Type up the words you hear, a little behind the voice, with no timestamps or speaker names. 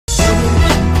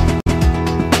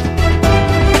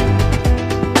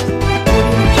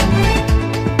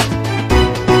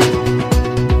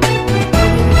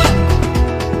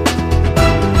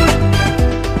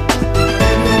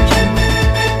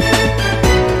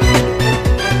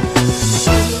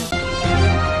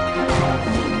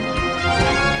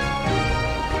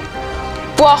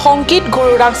সংগীত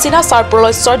গুৰু ৰাংচিনা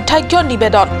চাৰপলৈ শ্ৰদ্ধাৰ্ঘ্য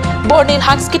নিবেদন বৰ্ণিল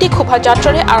সাংস্কৃতিক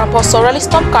শোভাযাত্ৰাৰে আৰম্ভ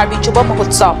 ৪৪তম কাৰ্বি যুৱ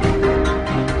মহোৎসৱ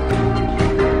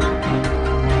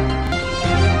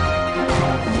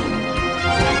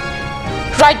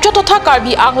ৰাজ্য তথা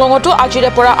কাৰ্বি আংলঙতো আজিৰে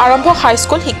পৰা আৰম্ভ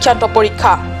হাইস্কুল শিক্ষান্ত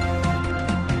পৰীক্ষা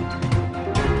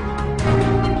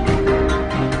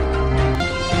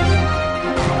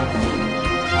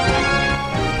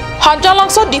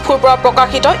হাঞ্জালাংছত ডিফুৰ পৰা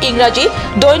প্ৰকাশিত ইংৰাজী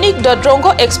দৈনিক দ্য ড্ৰংগ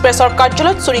এক্সপ্ৰেছৰ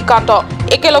কাৰ্যালয়ত চুৰিকাণ্ড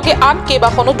একেলগে আন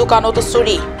কেইবাখনো দোকানতো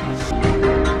চুৰি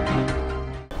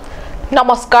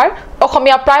নমস্কাৰ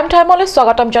অসমীয়া প্ৰাইম টাইমলৈ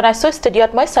স্বাগতম জনাইছো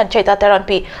ষ্টুডিঅত মই সঞ্চয়িতা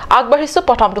তেৰণপি আগবাঢ়িছো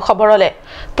প্ৰথমটো খবৰলে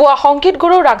পুৱা সংগীত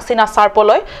গুৰু ৰাংচিনা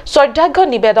চাৰপলৈ শ্ৰদ্ধাৰ্ঘ্য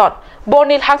নিবেদন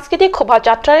বৰ্ণিল সাংস্কৃতিক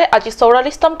শোভাযাত্ৰাৰে আজি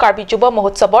 ৪৪তম কাৰ্বি যুৱ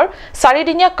মহোৎসৱৰ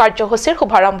 4দিনীয়া কাৰ্যসূচীৰ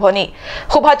শুভাৰম্ভণি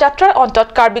শোভাযাত্ৰাৰ অন্তত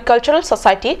কাৰ্বি কালচাৰেল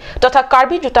ছ'চাইটি তথা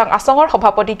কাৰ্বি জুটাং আছঙৰ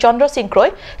সভাপতি চন্দ্ৰ সিংক্ৰই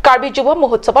কাৰ্বি যুৱ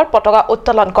মহোৎসৱৰ পতাকা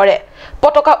উত্তোলন কৰে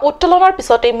পতাকা উত্তোলনৰ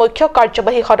পিছতে মুখ্য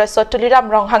কাৰ্যবাহী সদস্য তুলিৰাম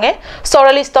ৰংহাঙে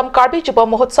 ৪৪তম কাৰ্বি যুৱ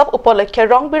মহোৎসৱ উপলক্ষে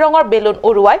ৰং বিৰঙৰ বেলুন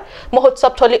উৰুৱাই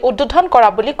মহোৎসৱস্থলী উদ্বোধন কৰা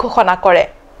বুলি ঘোষণা কৰে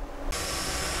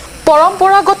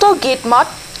পৰম্পৰাগত গীত মাত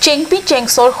চেংপি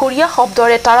চেংছৰ সুৰীয়া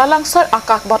শব্দৰে তাৰালাংছৰ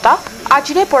আকাশ বতা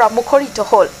আজিৰে পৰা মুখৰিত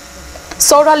হ'ল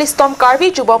 ৪৪তম কাৰ্বি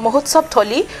যুৱ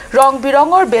মহোৎসৱস্থলী ৰং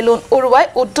বিৰঙৰ বেলুন উৰুৱাই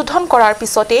উদ্বোধন কৰাৰ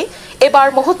পিছতে এবাৰ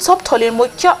মহোৎসৱস্থলীৰ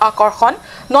মুখ্য আকৰ্ষণ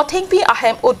নথিংপি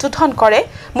আহেম উদ্বোধন কৰে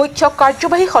মুখ্য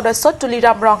কাৰ্যবাহী সদস্য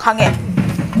তুলিৰাম ৰংহাঙে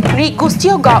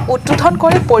নৃগোষ্ঠীয় গা উদ্বোধন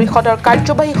কৰে পৰিষদৰ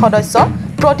কাৰ্যবাহী সদস্য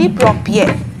প্ৰদীপ ৰংপিয়ে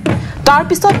তাৰ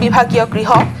পিছত বিভাগীয় গৃহ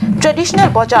ট্ৰেডিশনেল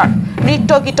বজাৰ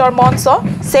নৃত্য গীতৰ মঞ্চ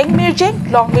চেং মিৰ্জেং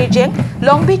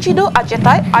লংবি চিডু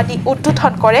আজেতাই আদি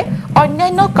উদ্বোধন কৰে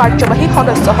অন্যান্য কাৰ্যবাহী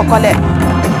সদস্যসকলে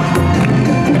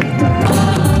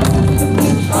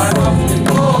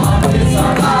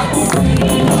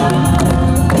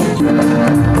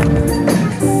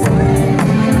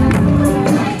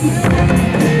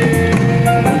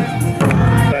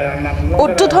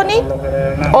উদ্বোধনী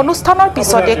অনুষ্ঠানৰ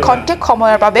পিছতে খন্তেক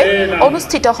সময়ৰ বাবে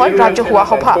অনুষ্ঠিত হয় ৰাজহুৱা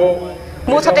সভা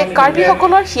মুঠতে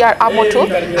কাৰ্বিসকলৰ হিয়াৰ আমঠু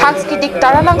সাংস্কৃতিক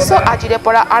তাৰালাংছ আজিৰে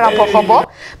পৰা আৰম্ভ হ'ব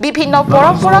বিভিন্ন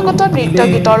পৰম্পৰাগত নৃত্য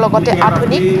গীতৰ লগতে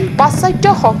আধুনিক পাশ্চাত্য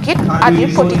সংগীত আদিৰ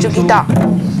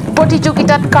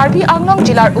প্ৰতিযোগিতাত কাৰ্বি আংলং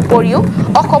জিলাৰ উপৰিও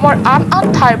অসমৰ আন আন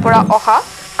ঠাইৰ পৰা অহা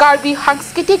কাৰ্বি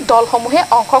সাংস্কৃতিক দলসমূহে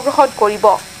অংশগ্ৰহণ কৰিব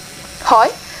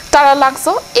হয় তাৰালাংছ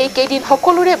এইকেইদিন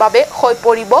সকলোৰে বাবে হৈ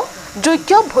পৰিব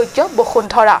যোগ্য ভোগ্য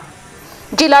বসুন্ধৰা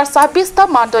জিলাৰ ২৬টা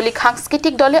মাণ্ডলিক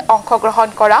সাংস্কৃতিক দলে অংশগ্ৰহণ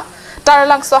কৰা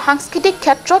তাৰালাংছ সাংস্কৃতিক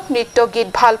ক্ষেত্ৰত নৃত্য গীত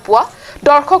ভাল পোৱা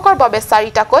দৰ্শকৰ বাবে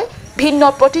 ৪টাকৈ ভিন্ন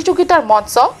প্ৰতিযোগিতাৰ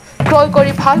মঞ্চ ক্ৰয়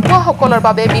কৰি ভাল পোৱাসকলৰ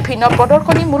বাবে বিভিন্ন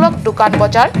প্ৰদৰ্শনীমূলক দোকান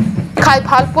বজাৰ খাই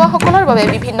ভাল পোৱাসকলৰ বাবে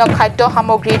বিভিন্ন খাদ্য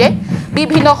সামগ্ৰীৰে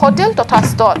বিভিন্ন হোটেল তথা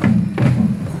ষ্টল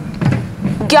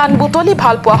জ্ঞান বুটলি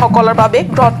ভাল পোৱাসকলৰ বাবে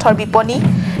গ্ৰন্থৰ বিপণী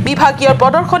বিভাগীয়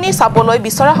প্ৰদৰ্শনী চাবলৈ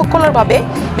বিচৰাসকলৰ বাবে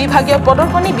বিভাগীয়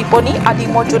প্ৰদৰ্শনী বিপণী আদি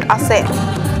মজুত আছে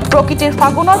প্ৰকৃতিৰ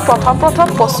ফাগুনৰ প্ৰথম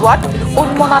পছোৱাত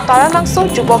উন্মনা তাৰালাংছ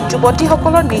যুৱক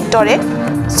যুৱতীসকলৰ নৃত্যৰে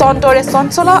চন্দৰে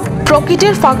চঞ্চলা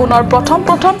প্ৰকৃতিৰ ফাগুনৰ প্ৰথম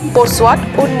পছোৱাত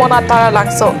উন্মনা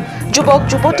তাৰালাংছ যুৱক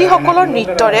যুৱতীসকলৰ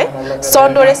নৃত্যৰে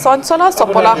চন্দৰে চঞ্চলা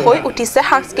চপলা হৈ উঠিছে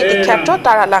সাংস্কৃতিক ক্ষেত্ৰ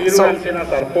তাৰালাংছ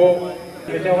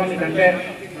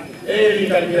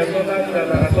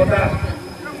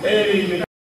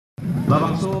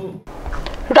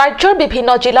ৰাজ্যৰ বিভিন্ন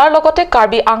জিলাৰ লগতে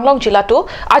কাৰ্বি আংলং জিলাতো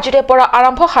আজিৰে পৰা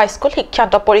আৰম্ভ হাইস্কুল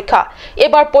শিক্ষান্ত পৰীক্ষা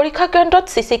এবাৰ পৰীক্ষা কেন্দ্ৰত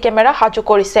চিচি কেমেৰা সাজু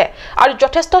কৰিছে আৰু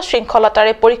যথেষ্ট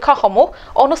শৃংখলতাৰে পৰীক্ষাসমূহ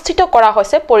অনুষ্ঠিত কৰা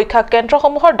হৈছে পৰীক্ষা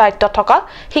কেন্দ্ৰসমূহৰ দায়িত্ব থকা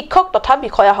শিক্ষক তথা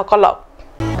বিষয়াসকলক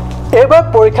এবাৰ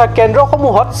পৰীক্ষা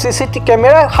কেন্দ্ৰসমূহত চিচিটি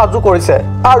কেমেৰা সাজু কৰিছে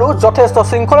আৰু যথেষ্ট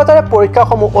শৃংখলতাৰে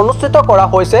পৰীক্ষাসমূহ অনুষ্ঠিত কৰা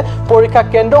হৈছে পৰীক্ষা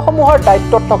কেন্দ্ৰসমূহৰ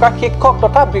দায়িত্বত থকা শিক্ষক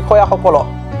তথা বিষয়াসকলক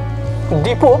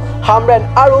ডিপু হামৰেন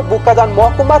আৰু বুকাজান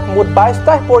মহকুমাত মুঠ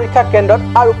 ২২টা পৰীক্ষা কেন্দ্ৰত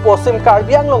আৰু পশ্চিম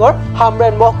কাৰ্বি আংলঙৰ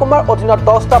হামৰেন মহকুমাৰ অধীনত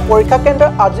 10টা পৰীক্ষা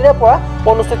কেন্দ্ৰত আজিৰে পৰা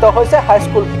অনুষ্ঠিত হৈছে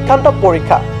হাইস্কুল শিক্ষান্ত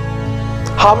পৰীক্ষা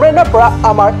হামৰেনৰ পৰা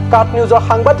আমাৰ কাট নিউজৰ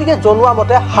সাংবাদিকে জনোৱা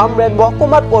মতে হামৰেন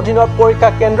মহকুমাত অধীনৰ পৰীক্ষা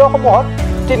কেন্দ্ৰসমূহত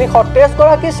 ৩২৩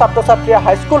 গৰাকী ছাত্ৰ ছাত্ৰীয়ে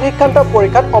হাইস্কুল শিক্ষান্ত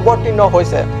পৰীক্ষাত অৱতীৰ্ণ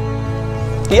হৈছে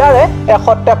ইয়াৰে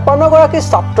 ১৫৩ গৰাকী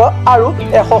ছাত্ৰ আৰু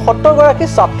 ১৭০ গৰাকী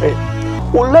ছাত্ৰী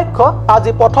উল্লেখ্য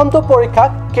আজি প্ৰথমটো পৰীক্ষা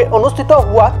অনুষ্ঠিত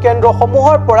হোৱা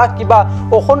কেন্দ্ৰসমূহৰ পৰা কিবা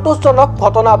অসন্তোষজনক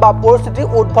ঘটনা বা পৰিস্থিতি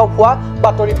উদ্ভৱ হোৱা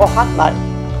বাতৰি অহা নাই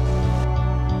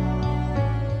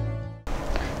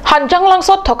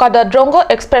হাঞ্জাংলাংছত থকা দ্য ড্ৰংগ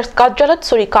এক্সপ্ৰেছ কাৰ্যালয়ত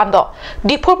চুৰিকাণ্ড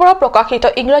ডিফুৰ পৰা প্ৰকাশিত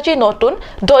ইংৰাজী নতুন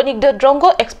দৈনিক দ্য ড্ৰংগ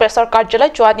এক্সপ্ৰেছৰ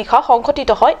কাৰ্যালয়ত যোৱা নিশা সংঘটিত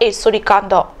হয় এই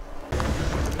চুৰিকাণ্ড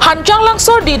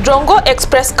হানজাংলাংছৰ দি দ্ৰংগ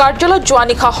এক্সপ্ৰেছ কাৰ্যালয়ত যোৱা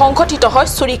নিশা সংঘটিত হয়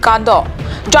চুৰিকাণ্ড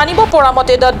জানিব পৰা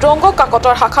মতে দ্য দ্ৰংগ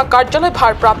কাকতৰ শাখা কাৰ্যালয়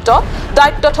ভাৰপ্ৰাপ্ত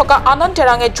দায়িত্ব থকা আনন্দ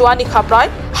তেৰাঙে যোৱা নিশা প্ৰায়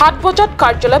 7 বজাত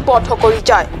কাৰ্যালয় বন্ধ কৰি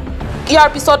যায় ইয়াৰ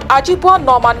পিছত আজি পুৱা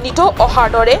 9 মান নিতৌ অহাৰ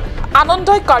দৰে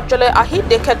আনন্দই কাৰ্যালয় আহি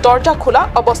দেখে দৰ্জা খোলা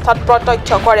অৱস্থাত প্ৰত্যক্ষ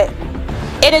কৰে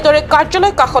এনেদৰে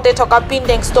কাৰ্যালয় কাষতে থকা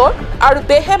বিল্ডিং ষ্ট'ৰ আৰু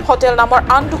বেহেম হোটেল নামৰ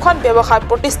আন দুখন ব্যৱসায়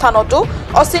প্ৰতিষ্ঠানতো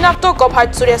অচিনাক্ত গভাইট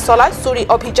চুৰে চলাই চুৰি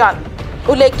অভিযান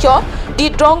উল্লেখ্য দি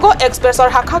দ্ৰংগ এক্সপ্ৰেছৰ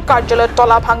শাখা কাৰ্যালয়ত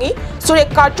তলা ভাঙি চুৰে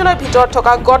কাৰ্যালয়ৰ ভিতৰত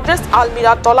থকা গডৰেজ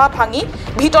আলমিৰা তলা ভাঙি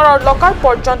ভিতৰৰ লকাৰ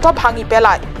পৰ্যন্ত ভাঙি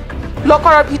পেলায়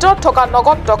লকাৰৰ ভিতৰত থকা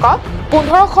নগদ টকা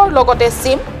 1500ৰ লগতে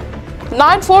সিম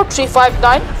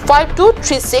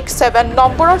 9435952367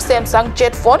 নম্বৰৰ Samsung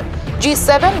jet phone G7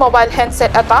 mobile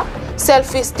handset এটা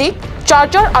সেলফি ষ্টিক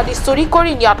চাৰ্জাৰ আদি চুৰি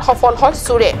কৰি নিয়াত সফল হয়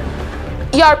চুৰে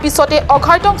ইয়াৰ পিছতে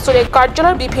অঘাইতং চুৰে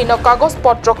কাৰ্যালয়ৰ বিভিন্ন কাগজ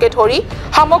পত্ৰকে ধৰি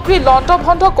সামগ্ৰী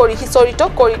লণ্ডভণ্ড কৰি হিচৰিত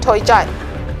কৰি থৈ যায়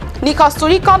নিশা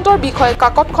চুৰিকাণ্ডৰ বিষয়ে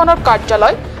কাকতখনৰ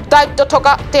কাৰ্যালয় দায়িত্ব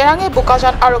থকা তেৰাঙে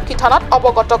বোকাজান আৰক্ষী থানাত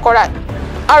অৱগত কৰায়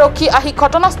আৰক্ষী আহি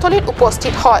ঘটনাস্থলীত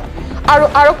উপস্থিত হয় আৰু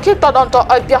আৰক্ষীৰ তদন্ত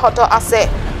অব্যাহত আছে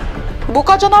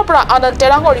বোকাজানৰ পৰা আনন্দ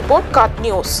তেৰাঙৰ ৰিপৰ্ট কাট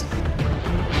নিউজ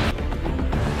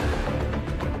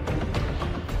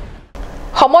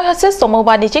সময় হৈছে চমু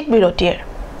বাণিজ্যিক বিৰতিৰ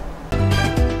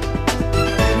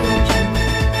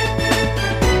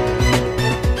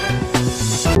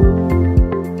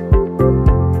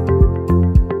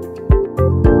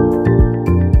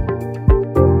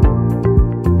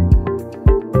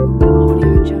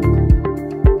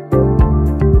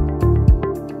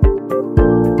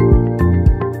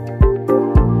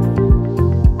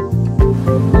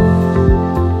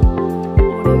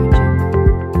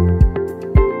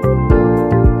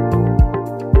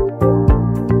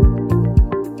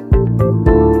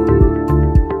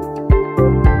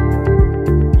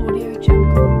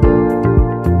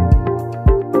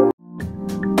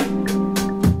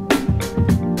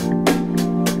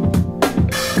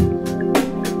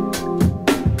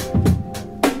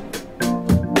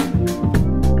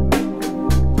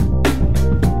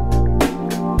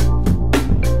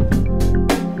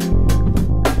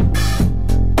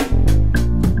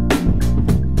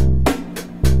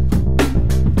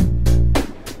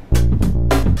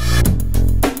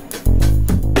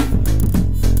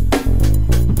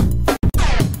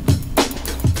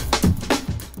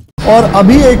और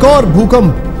अभी एक और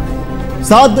भूकंप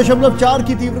 7.4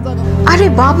 की तीव्रता का अरे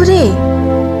बाप रे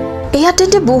एया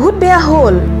तेंते बहुत बेया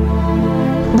होल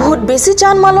बहुत बेसी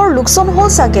जान माলৰ লোকসান হল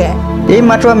সাগে এই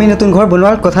মাত্ৰ আমি নতুন ঘৰ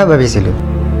বনোৱাৰ কথা ভাবিছিলো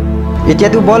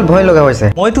এতিয়াতো বল ভয় লগা হৈছে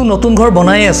মইতো নতুন ঘৰ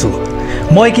বনাই আছো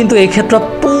মই কিন্তু এই ক্ষেত্ৰত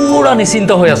পুৰা নিশ্চিন্ত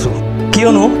হৈ আছো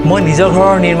কিয়নো মই নিজৰ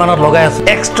ঘৰৰ নিৰ্মাণত লগাই আছো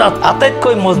এক্সট্ৰা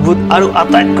আটাইতকৈ মজবুত আৰু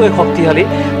আটাইতকৈ শক্তিশালী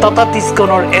Tata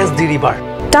টিস্কনৰ SD river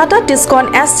Tata টিস্কন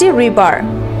SD river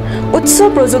উচ্চ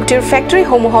প্ৰযুক্তিৰ ফ্যাক্টৰী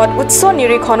সমূহত উচ্চ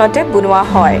নিৰীক্ষণতে বনোৱা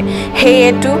হয়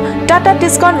হেয়েটো টাটা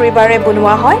টিস্কন ৰিভাৰে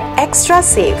বনোৱা হয় extra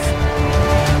safe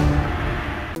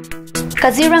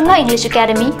Kaziranga English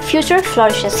Academy future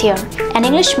flourishes here. An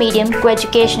English medium,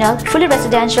 co-educational, fully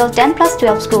residential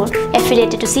 10+12 school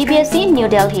affiliated to CBSE New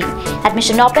Delhi.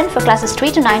 Admission open for classes 3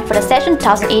 to 9 for the session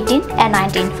 2018 and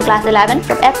 19 for class 11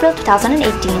 from April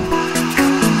 2018.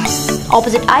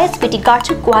 Opposite ISPT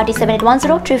Garchuk, Guwahati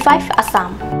 781035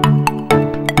 Assam.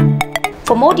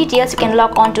 For more details, you can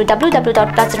log on to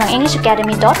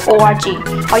www.kazirangaenglishacademy.org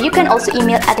or you can also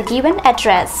email at the given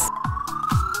address.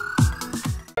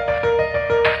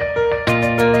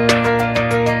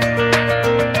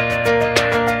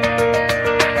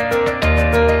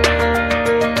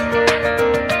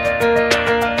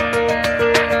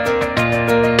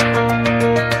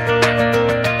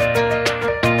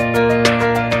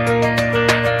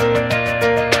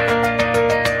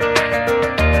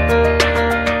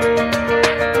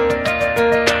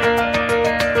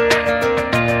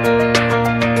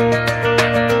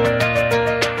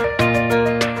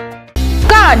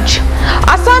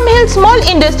 Small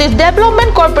Industries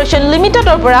Development Corporation Limited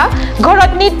পৰা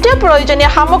ঘৰত নিত্য প্ৰয়োজনীয়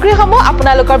সামগ্ৰীসমূহ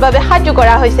আপোনালোকৰ বাবে সাজু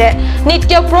কৰা হৈছে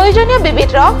নিত্য প্ৰয়োজনীয় বিবিধ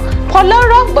ৰস ফলৰ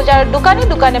ৰস বজাৰৰ দোকানে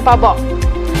দোকানে পাব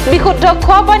বিশুদ্ধ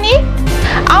খোৱা পানী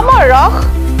আমৰ ৰস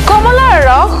কমলাৰ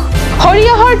ৰস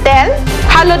সৰিয়হৰ তেল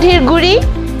হালধিৰ গুড়ি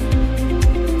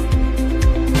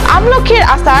আমলখিৰ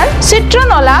আচাৰ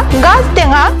চিত্ৰনলা গাজ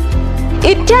টেঙা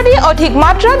ইত্যাদি অধিক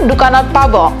মাত্ৰাত দোকানত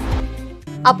পাব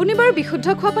আপুনি বাৰু বিশুদ্ধ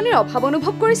খোৱা পানীৰ অভাৱ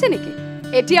অনুভৱ কৰিছে নেকি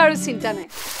এতিয়া আৰু চিন্তা নাই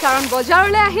কাৰণ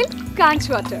বজাৰলৈ আহিল কাঞ্চ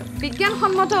ৱাটাৰ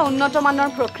বিজ্ঞানসন্মত উন্নত মানৰ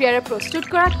প্ৰক্ৰিয়াৰে প্ৰস্তুত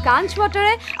কৰা কাঞ্চ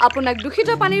ৱাটাৰে আপোনাক দূষিত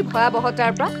পানীৰ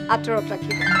ভয়াবহতাৰ পৰা আঁতৰত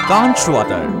ৰাখিব কাঞ্চ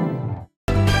ৱাটাৰ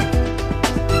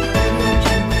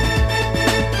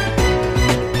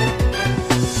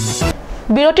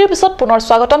বিৰতিৰ পিছত পুনৰ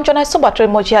স্বাগতম জনাইছো বাতৰি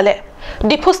মজিয়ালে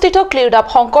ডিফুস্থিত ক্লিৰডাপ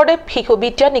শংকৰদেৱ শিশু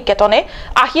বিদ্যা নিকেতনে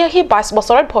আহি 22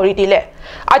 বছৰত ভৰি দিলে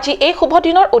আজি এই শুভ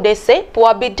দিনৰ উদ্দেশ্যে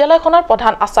পুৱা বিদ্যালয়খনৰ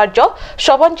প্ৰধান আচাৰ্য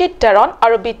শবনজিৎ তেৰণ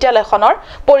আৰু বিদ্যালয়খনৰ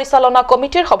পৰিচালনা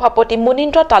কমিটিৰ সভাপতি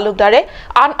মুনীন্দ্ৰ তালুকদাৰে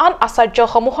আন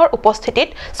আচাৰ্যসমূহৰ উপস্থিতিত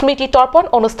স্মৃতি তৰ্পণ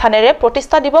অনুষ্ঠানেৰে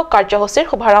প্ৰতিষ্ঠা দিৱস কাৰ্যসূচীৰ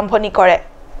শুভাৰম্ভণি কৰে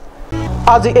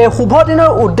আজি এই শুভ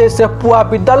দিনৰ উদ্দেশ্যে পুৱা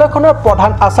বিদ্যালয়খনৰ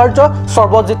প্ৰধান আচাৰ্য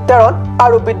সৰ্বজিৎ তেৰণ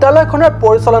আৰু বিদ্যালয়খনৰ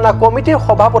পৰিচালনা কমিটিৰ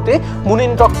সভাপতি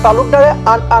মুনীন্দ্ৰ তালুকদাৰে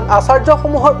আন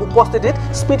আচাৰ্যসমূহৰ উপস্থিতিত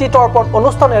স্মৃতি তৰ্পণ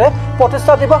অনুষ্ঠানেৰে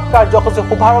প্ৰতিষ্ঠা দিৱস কাৰ্যসূচী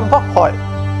শুভাৰম্ভ হয়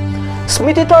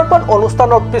স্মৃতি তৰ্পণ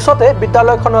অনুষ্ঠানৰ পিছতে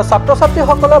বিদ্যালয়খনৰ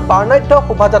ছাত্ৰ-ছাত্ৰীসকলৰ বাৰ্ণাঢ্য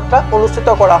শোভাযাত্ৰা অনুষ্ঠিত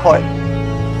কৰা হয়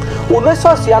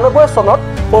 1996 চনত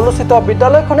অনুষ্ঠিত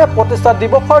বিদ্যালয়খনে প্ৰতিষ্ঠা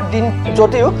দিৱসৰ দিন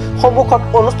যদিও সন্মুখত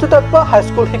অনুষ্ঠিত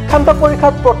হাইস্কুল শিক্ষান্ত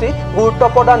পৰীক্ষাৰ প্ৰতি গুৰুত্ব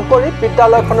প্ৰদান কৰি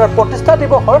বিদ্যালয়খনৰ প্ৰতিষ্ঠা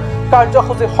দিৱসৰ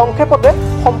কাৰ্যসূচী সংক্ষেপতে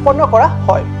সম্পন্ন কৰা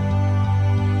হয়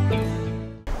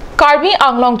কাৰ্বি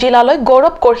আংলং জিলালৈ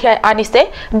গৌৰৱ কঢ়িয়াই আনিছে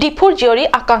ডিফুৰ জীয়ৰী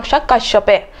আকাংক্ষা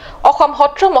কাশ্যপে অসম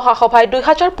সত্ৰ মহাসভাই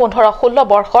 2015-16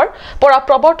 বৰ্ষৰ পৰা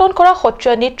প্ৰৱৰ্তন কৰা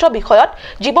সত্ৰীয় নৃত্য বিষয়ত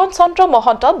জীৱন চন্দ্ৰ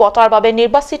মহন্ত বঁটাৰ বাবে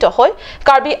নিৰ্বাচিত হৈ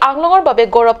কাৰ্বি আংলঙৰ বাবে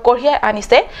গৌৰৱ কঢ়িয়াই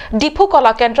আনিছে ডিফু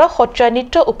কলা কেন্দ্ৰ সত্ৰীয়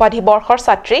নৃত্য উপাধি বৰ্ষৰ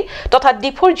ছাত্ৰী তথা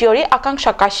ডিফুৰ জীয়ৰী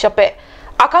আকাংক্ষা কাশ্যপে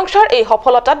আকাংক্ষাৰ এই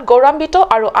সফলতাত গৌৰৱান্বিত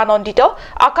আৰু আনন্দিত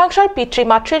আকাংক্ষাৰ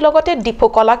পিতৃ-মাতৃৰ লগতে ডিফু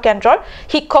কলা কেন্দ্ৰৰ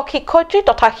শিক্ষক-শিক্ষয়িত্ৰী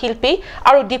তথা শিল্পী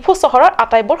আৰু ডিফু চহৰৰ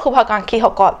আটাইবোৰ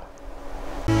শুভাকাংক্ষীসকল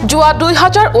যোৱা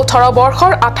 2018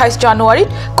 বৰ্ষৰ 28 জানুৱাৰীত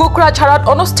কুকৰাঝাৰত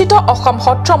অনুষ্ঠিত অসম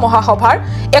সত্ৰ মহাসভাৰ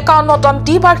 51তম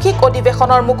দ্বিবাৰ্ষিক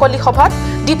অধিৱেশনৰ মুকলি সভাত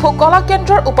ডিফু কলা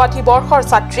কেন্দ্ৰৰ উপাধি বৰ্ষৰ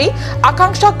ছাত্ৰী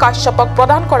আকাংক্ষা কাশ্যপক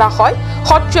প্ৰদান কৰা হয়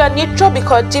সত্ৰীয় নৃত্য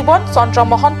বিষয়ত জীৱন চন্দ্ৰ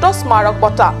মহন্ত স্মাৰক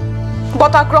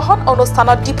বঁটা গ্ৰহণ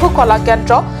অনুষ্ঠানত ডিফু কলা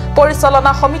কেন্দ্ৰ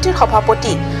পৰিচালনা সমিতিৰ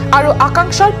সভাপতি আৰু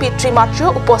আকাংক্ষাৰ পিতৃ-মাতৃও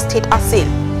উপস্থিত আছিল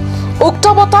উক্ত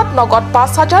বঁটাত নগদ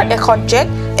 5,000 এখন চেক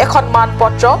এখন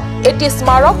মানপত্ৰ এটি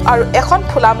স্মাৰক আৰু এখন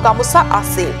ফুলাম গামোচা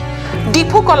আছিল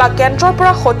ডিফু কলা কেন্দ্ৰৰ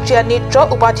পৰা সত্ৰীয়া নৃত্য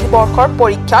উপাধি বৰ্ষৰ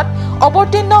পৰীক্ষাত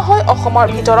অৱতীৰ্ণ হৈ অসমৰ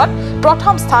ভিতৰত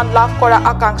প্ৰথম স্থান লাভ কৰা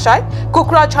আকাংক্ষাই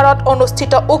কুকৰাঝাৰত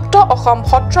অনুষ্ঠিত উক্ত অসম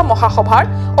সত্ৰ মহাসভাৰ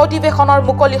অধিৱেশনৰ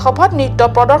মুকলি সভাত নৃত্য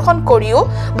প্ৰদৰ্শন কৰিও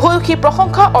ভূয়সী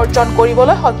প্ৰশংসা অৰ্জন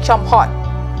কৰিবলৈ সক্ষম হয়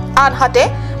আনহাতে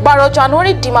 12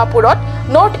 জানুৱাৰীত ডিমাপুৰত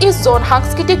নৰ্থ ইষ্ট জোন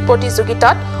সাংস্কৃতিক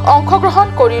প্ৰতিযোগিতাত অংশগ্ৰহণ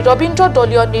কৰি ৰবীন্দ্ৰ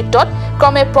দলীয় নৃত্যত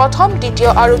ক্ৰমে প্ৰথম দ্বিতীয়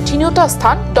আৰু তৃতীয়টা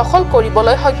স্থান দখল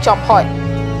কৰিবলৈ সক্ষম হয়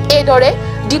এইদৰে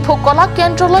ডিফু কলা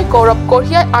কেন্দ্ৰলৈ গৌৰৱ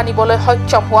কঢ়িয়াই আনিবলৈ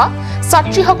সক্ষম হোৱা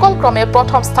ছাত্ৰীসকল ক্ৰমে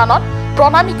প্ৰথম স্থানত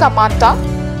প্ৰণামিকা মান্তা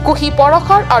কুহি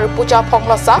পৰখাৰ আৰু পূজা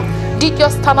ফংলচা দ্বিতীয়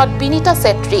স্থানত বিনীতা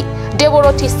চেত্ৰী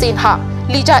দেৱৰথী সিনহা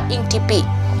লিজা ইংটিপি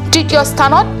তৃতীয়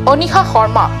স্থানত অনিশা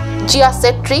শৰ্মা জিয়া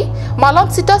চেত্ৰী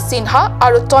মালনচিতা সিনহা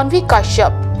আৰু তনভি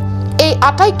কাশ্যপ এই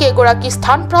আটাইকেইগৰাকী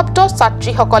স্থানপ্ৰাপ্ত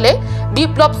ছাত্ৰীসকলে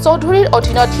বিপ্লৱ চৌধুৰীৰ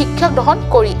অধীনত শিক্ষা গ্ৰহণ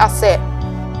কৰি আছে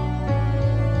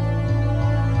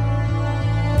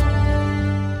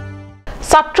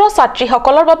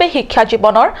ছাত্ৰ-ছাত্ৰীসকলৰ বাবে শিক্ষা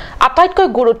জীৱনৰ আটাইতকৈ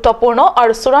গুৰুত্বপূৰ্ণ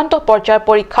আৰু চূড়ান্ত পৰ্যায়ৰ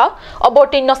পৰীক্ষা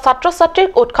অৱতীৰ্ণ ছাত্ৰ-ছাত্ৰীক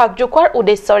উৎসাহ যোগোৱাৰ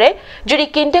উদ্দেশ্যৰে জুৰি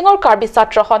কিন্টেঙৰ কাৰ্বি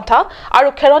ছাত্ৰ সন্থা আৰু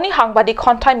খেৰণী সাংবাদিক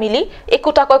সন্থাই মিলি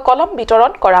একোটাকৈ কলম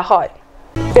বিতৰণ কৰা হয়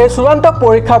এই চূড়ান্ত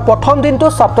পৰীক্ষাৰ প্ৰথম দিনটো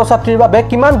ছাত্ৰ-ছাত্ৰীৰ বাবে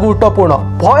কিমান গুৰুত্বপূৰ্ণ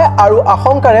ভয় আৰু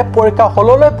আশংকাৰে পৰীক্ষা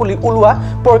হললৈ পুলি ওলোৱা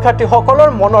পৰীক্ষাৰ্থীসকলৰ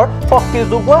মনৰ শক্তি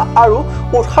যোগোৱা আৰু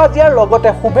উৎসাহ দিয়াৰ লগতে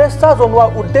শুভেচ্ছা জনোৱাৰ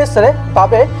উদ্দেশ্যৰে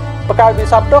বাবে কাৰ্বি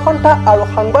ছাত্ৰ সন্থা আৰু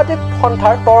সাংবাদিক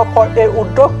সন্থাৰ তৰফৰ এই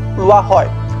উদ্যোগ লোৱা হয়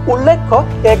উল্লেখ্য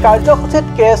এই কাৰ্যসূচীত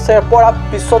কেএছৰ পৰা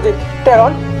বিশ্বজিৎ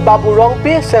তেৰণ বাবু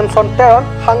ৰংপি চেমছন তেৰণ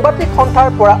সাংবাদিক সন্থাৰ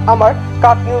পৰা আমাৰ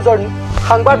কাট নিউজৰ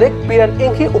সাংবাদিক বীৰেন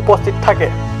ইংখি উপস্থিত থাকে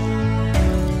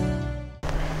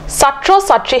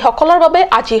ছাত্ৰ-ছাত্ৰীসকলৰ বাবে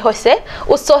আজি হৈছে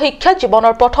উচ্চ শিক্ষা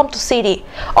জীৱনৰ প্ৰথমটো চিৰি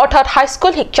অৰ্থাৎ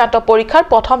হাইস্কুল শিক্ষান্ত পৰীক্ষাৰ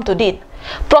প্ৰথমটো দিন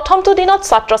প্ৰথমটো দিনত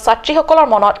ছাত্ৰ-ছাত্ৰীসকলৰ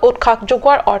মনত উৎসাহ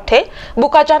যোগোৱাৰ অৰ্থে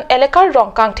বুকাজান এলেকাৰ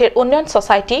ৰংকাংঠিৰ উন্নয়ন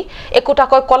ছ'চাইটি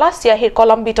একোটাকৈ কলা চিয়াহীৰ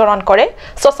কলম বিতৰণ কৰে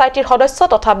ছ'চাইটিৰ সদস্য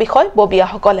তথা বিষয়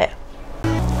ববীয়াসকলে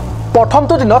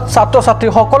প্ৰথমটো দিনত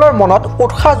ছাত্ৰ-ছাত্ৰীসকলৰ মনত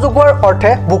উৎসাহ যোগোৱাৰ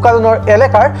অৰ্থে বুকাজানৰ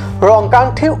এলেকাৰ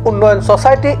ৰংকাংঠিৰ উন্নয়ন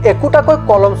ছ'চাইটি একোটাকৈ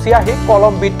কলম চিয়াহী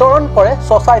কলম বিতৰণ কৰে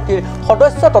ছ'চাইটিৰ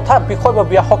সদস্য তথা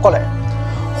বিষয়ববীয়াসকলে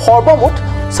সৰ্বমুঠ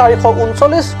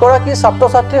 439 গৰাকী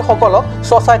ছাত্ৰ-ছাত্ৰীসকলক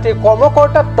ছ'চাইটিৰ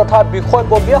কৰ্মকৰ্তা তথা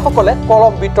বিষয়ববীয়াসকলে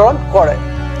কলম বিতৰণ কৰে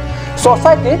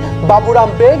ছ'চাইটিৰ বাবুৰাম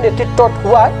বে নেতৃত্বত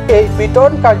হোৱা এই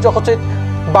বিতৰণ কাৰ্যসূচীত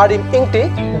বাৰিম ইংটি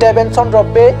দেৱেন চন্দ্ৰ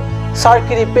বে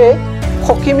চাৰকিৰি বে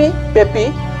খকিমি বেপী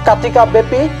কাতিকা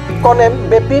বেপী কনেম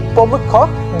বেপী প্ৰমুখ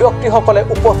ব্যক্তিসকলে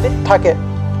উপস্থিত থাকে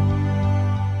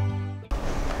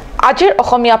আজিৰ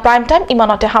অসমীয়া প্ৰাইম টাইম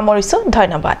ইমানতে সামৰিছো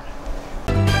ধন্যবাদ